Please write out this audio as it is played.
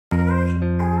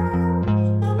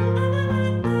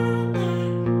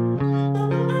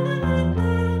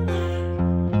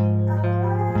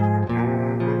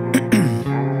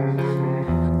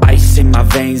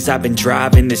veins, I've been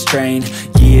driving this train.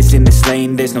 Years in this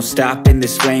lane, there's no stopping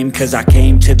this flame. Cause I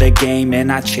came to the game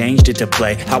and I changed it to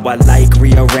play how I like,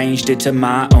 rearranged it to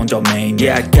my own domain.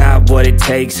 Yeah, I got what it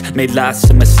takes, made lots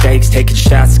of mistakes, taking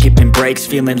shots, skipping breaks,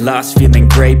 feeling lost, feeling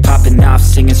great, popping off,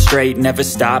 singing straight, never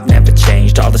stopped, never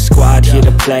changed. All the squad here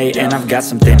to play, and I've got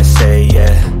something to say,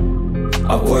 yeah.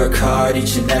 I work hard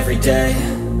each and every day,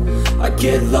 I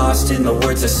get lost in the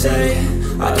words I say.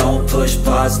 I don't push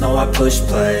pause, no I push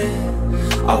play.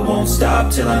 I won't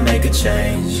stop till I make a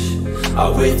change. I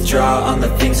withdraw on the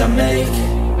things I make.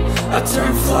 I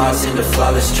turn flaws into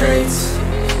flawless traits.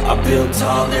 I build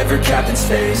tall, never capped in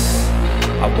space.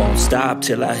 I won't stop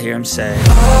till I hear him say,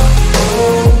 oh,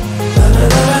 oh, la la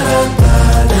la la la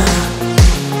la,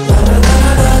 la la la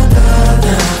la la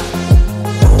la,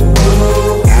 oh,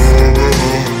 oh,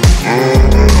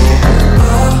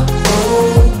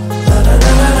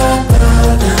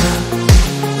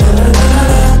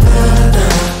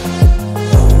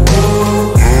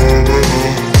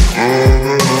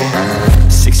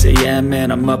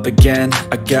 and I'm up again.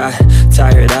 I got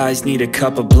tired eyes, need a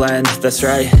cup of blend. That's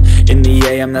right, in the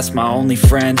AM, that's my only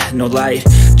friend. No light,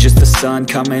 just the sun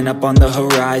coming up on the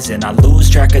horizon. I lose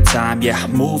track of time, yeah, I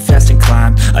move fast and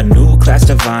climb a new class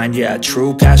divine, yeah,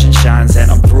 true passion shines. And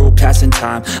I'm through passing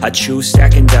time, I choose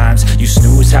stacking dimes. You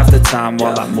snooze half the time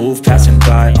while I move passing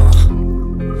by.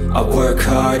 I work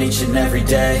hard each and every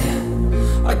day,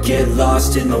 I get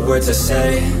lost in the words I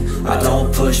say. I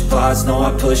don't push pause, no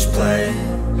I push play.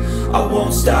 I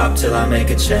won't stop till I make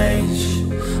a change.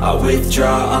 I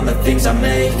withdraw on the things I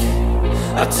make.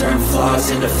 I turn flaws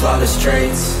into flawless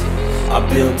traits. I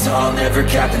build tall, never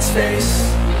capped in space.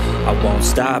 I won't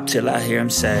stop till I hear him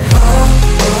say, oh,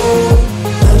 oh,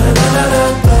 la la la la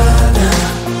la la,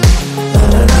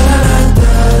 la la la la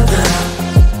la la.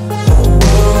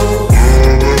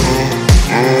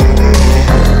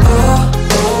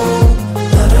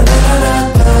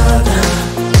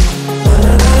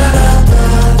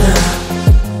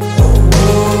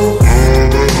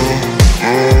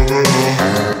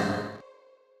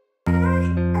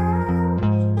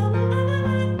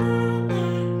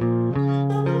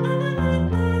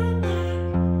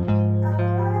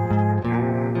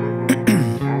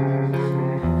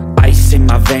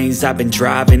 I've been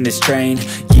driving this train,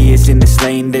 years in this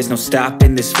lane, there's no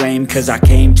stopping this flame. Cause I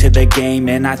came to the game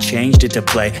and I changed it to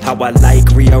play how I like,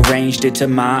 rearranged it to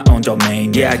my own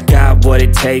domain. Yeah, I got what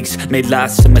it takes, made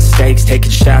lots of mistakes, taking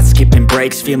shots, skipping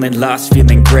breaks, feeling lost,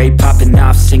 feeling great, popping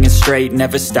off, singing straight,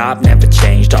 never stopped, never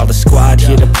changed. All the squad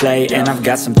here to play, and I've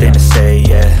got something to say,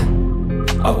 yeah.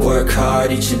 I work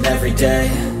hard each and every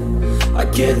day, I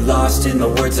get lost in the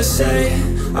words I say.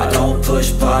 I don't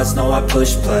push pause, no I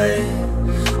push play.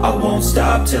 I won't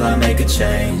stop till I make a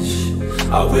change.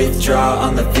 I withdraw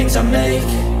on the things I make.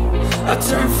 I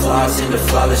turn flaws into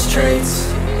flawless traits.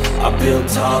 I build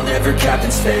tall, never capped in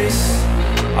space.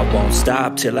 I won't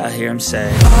stop till I hear him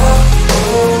say, oh,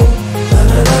 oh, la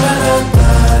la la la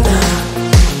la la,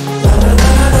 la la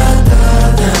la la la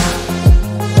la,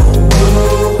 oh,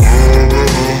 oh,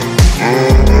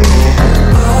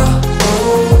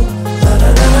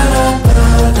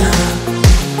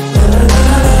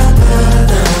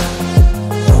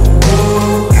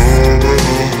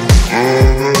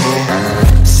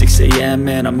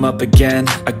 and I'm up again.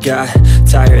 I got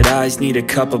tired eyes, need a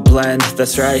cup of blend.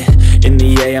 That's right, in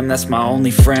the AM, that's my only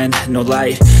friend. No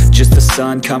light, just the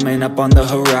sun coming up on the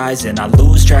horizon. I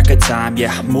lose track of time,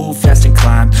 yeah, I move fast and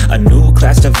climb a new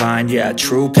class divine, yeah,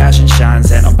 true passion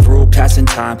shines. And I'm through passing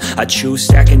time, I choose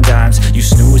stacking dimes. You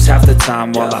snooze half the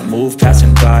time while I move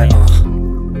passing by.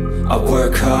 I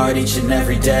work hard each and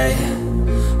every day,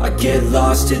 I get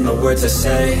lost in the words I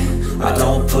say. I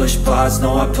don't push pause,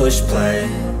 no I push play.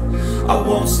 I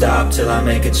won't stop till I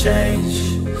make a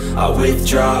change. I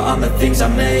withdraw on the things I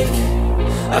make.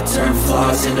 I turn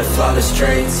flaws into flawless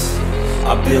traits.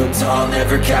 I build tall,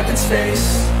 never capped in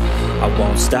space. I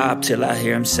won't stop till I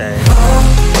hear him say, oh,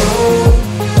 oh,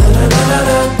 la la la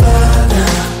la la la,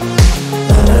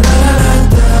 la la la la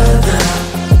la la,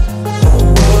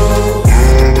 oh, oh,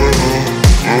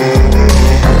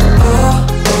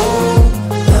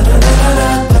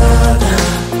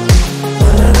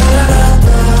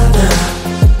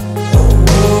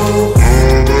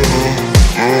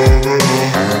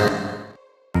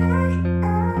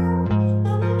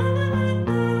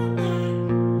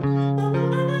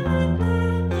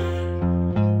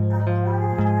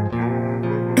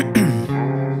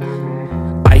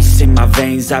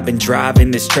 veins, I've been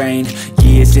driving this train.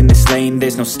 Years in this lane,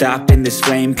 there's no stopping this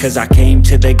flame. Cause I came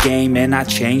to the game and I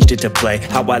changed it to play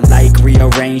how I like,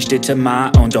 rearranged it to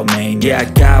my own domain. Yeah, I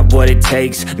got what it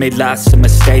takes, made lots of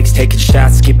mistakes, taking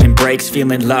shots, skipping breaks,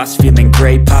 feeling lost, feeling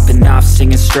great, popping off,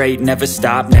 singing straight, never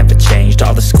stopped, never changed.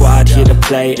 All the squad here to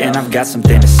play, and I've got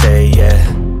something to say, yeah.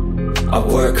 I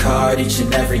work hard each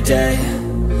and every day,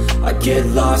 I get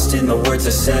lost in the words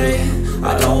I say.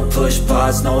 I don't push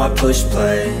pause, no, I push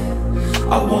play.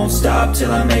 I won't stop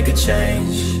till I make a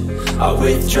change. I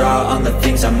withdraw on the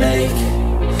things I make.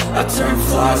 I turn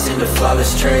flaws into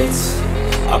flawless traits.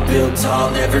 I build tall,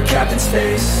 never capped in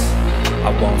space. I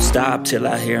won't stop till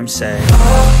I hear him say, oh,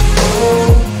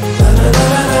 oh, la, la,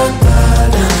 la, la, la,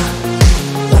 la,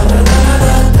 la, la, la, la,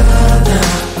 la, la, la.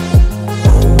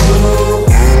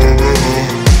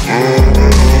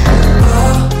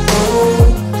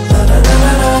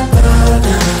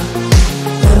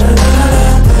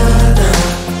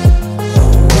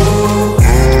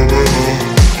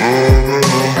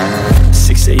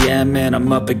 And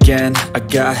I'm up again. I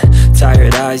got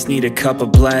tired eyes, need a cup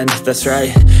of blend. That's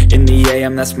right, in the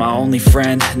AM, that's my only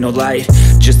friend. No light,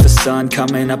 just the sun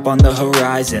coming up on the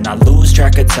horizon. I lose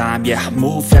track of time, yeah, I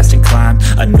move fast and climb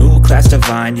a new class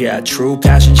divine, yeah, true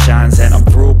passion shines. And I'm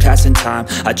through passing time,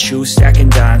 I choose stacking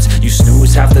dimes. You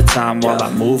snooze half the time while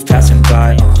I move passing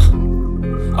by.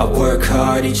 I work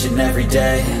hard each and every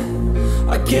day,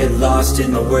 I get lost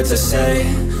in the words I say.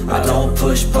 I don't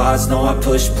push pause, no, I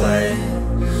push play.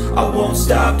 I won't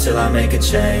stop till I make a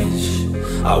change.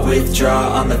 I withdraw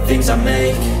on the things I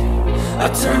make. I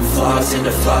turn flaws into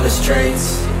flawless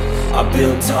traits. I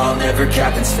build tall, never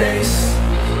capped in space.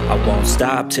 I won't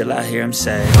stop till I hear him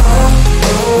say, oh,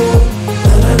 oh,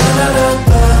 la, la, la, la,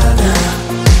 la, la,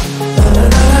 la, la,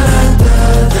 la, la,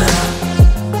 la, la.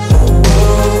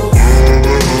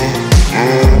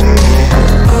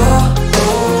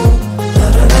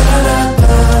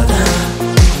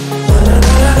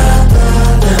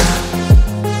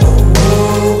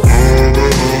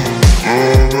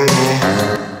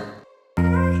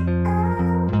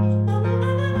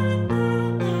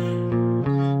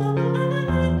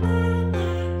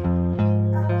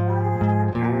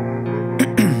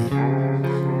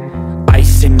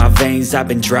 I've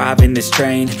been driving this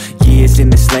train, years in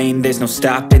this lane, there's no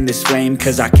stopping this flame.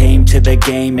 Cause I came to the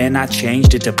game and I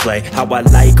changed it to play how I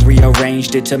like,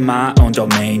 rearranged it to my own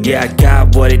domain. Yeah, I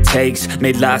got what it takes,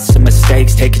 made lots of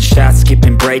mistakes, taking shots,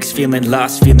 skipping breaks, feeling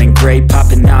lost, feeling great,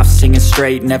 popping off, singing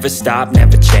straight, never stopped,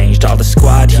 never changed. All the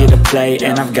squad here to play,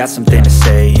 and I've got something to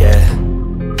say, yeah.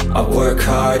 I work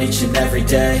hard each and every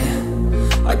day,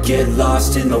 I get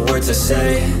lost in the words I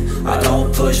say. I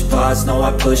don't push pause, no,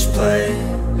 I push play.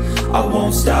 I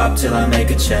won't stop till I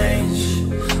make a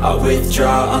change. I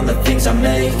withdraw on the things I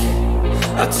make.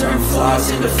 I turn flaws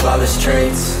into flawless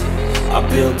traits. I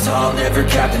build tall, never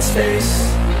capped in space.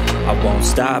 I won't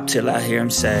stop till I hear him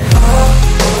say, oh,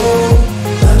 oh,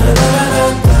 la, la, la, la,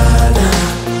 la, la,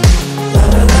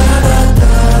 la, la, la, la,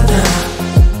 la, la.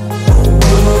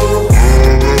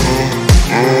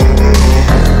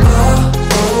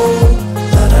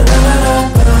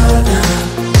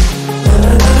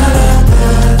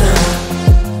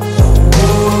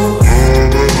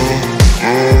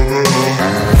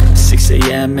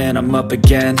 And I'm up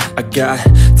again. I got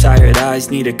tired eyes,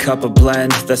 need a cup of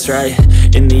blend. That's right,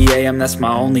 in the AM, that's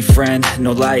my only friend.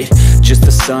 No light, just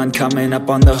the sun coming up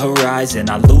on the horizon.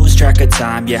 I lose track of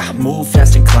time, yeah, I move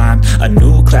fast and climb a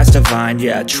new class divine,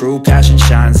 yeah, true passion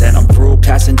shines. And I'm through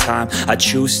passing time, I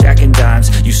choose stacking dimes.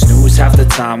 You snooze half the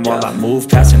time while I move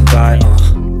passing by.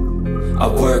 I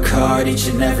work hard each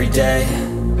and every day,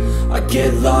 I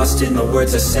get lost in the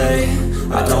words I say.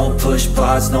 I don't push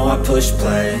pause, no, I push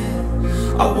play.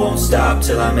 I won't stop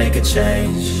till I make a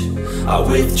change. I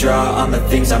withdraw on the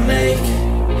things I make.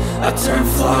 I turn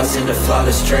flaws into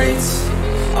flawless traits.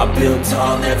 I build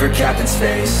tall, never capped in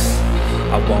space.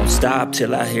 I won't stop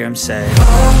till I hear him say, oh,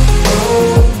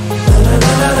 oh, la,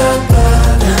 la, la, la,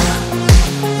 la, la,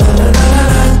 la, la, la,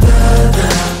 la, la,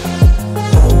 la.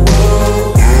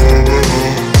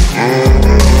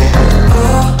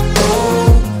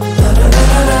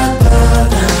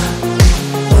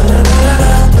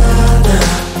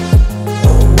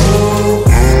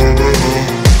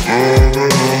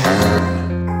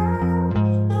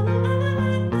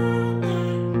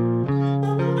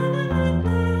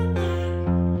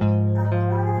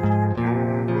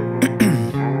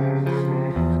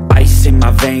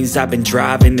 I've been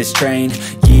driving this train,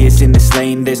 years Years in this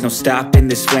lane, there's no stopping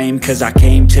this flame. Cause I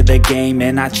came to the game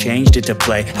and I changed it to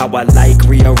play how I like,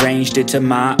 rearranged it to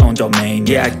my own domain.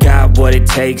 Yeah, I got what it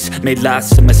takes, made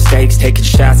lots of mistakes, taking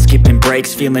shots, skipping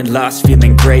breaks, feeling lost,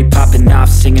 feeling great, popping off,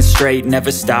 singing straight,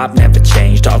 never stopped, never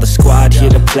changed. All the squad here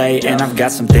to play, and I've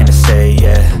got something to say,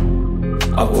 yeah.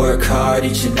 I work hard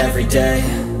each and every day,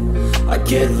 I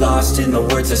get lost in the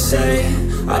words I say.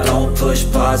 I don't push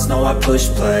pause, no I push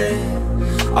play.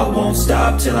 I won't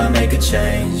stop till I make a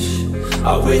change.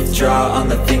 I withdraw on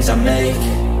the things I make.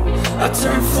 I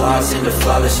turn flaws into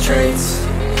flawless traits.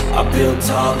 I build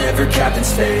tall, never capped in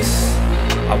space.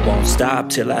 I won't stop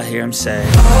till I hear him say,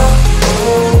 oh,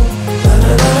 oh, la,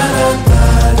 la, la, la,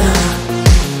 la, la.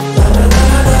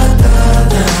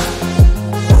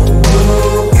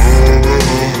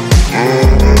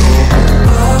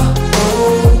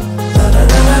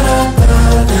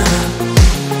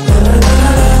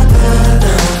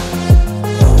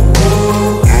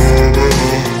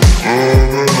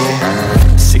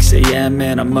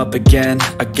 And I'm up again.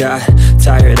 I got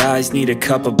tired eyes, need a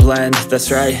cup of blend.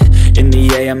 That's right, in the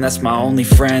AM, that's my only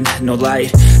friend. No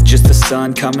light, just the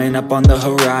sun coming up on the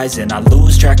horizon. I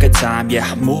lose track of time, yeah,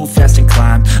 I move fast and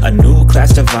climb a new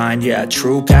class divine, yeah,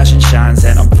 true passion shines.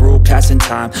 And I'm through passing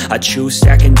time, I choose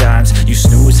stacking dimes. You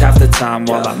snooze half the time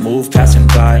while I move passing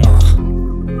by.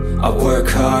 I work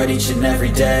hard each and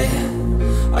every day,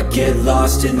 I get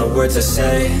lost in the words I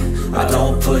say. I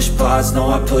don't push pause, no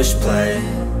I push play.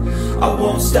 I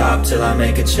won't stop till I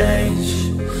make a change.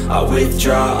 I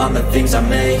withdraw on the things I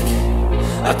make.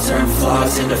 I turn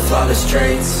flaws into flawless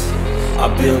traits. I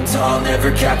build tall, never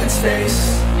capped in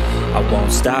space. I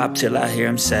won't stop till I hear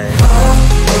him say, oh,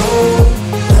 oh,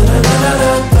 la, la, la,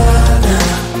 la, la, la.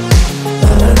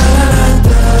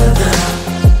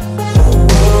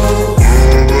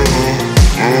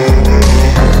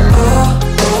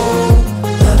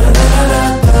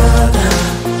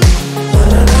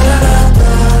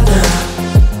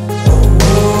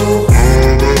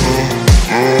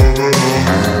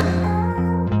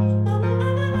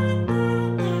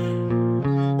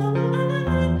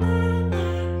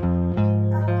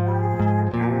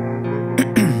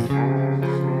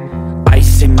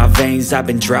 In my veins, I've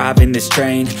been driving this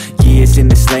train. Years in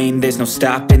this lane, there's no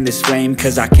stopping this flame.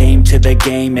 Cause I came to the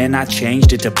game and I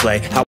changed it to play how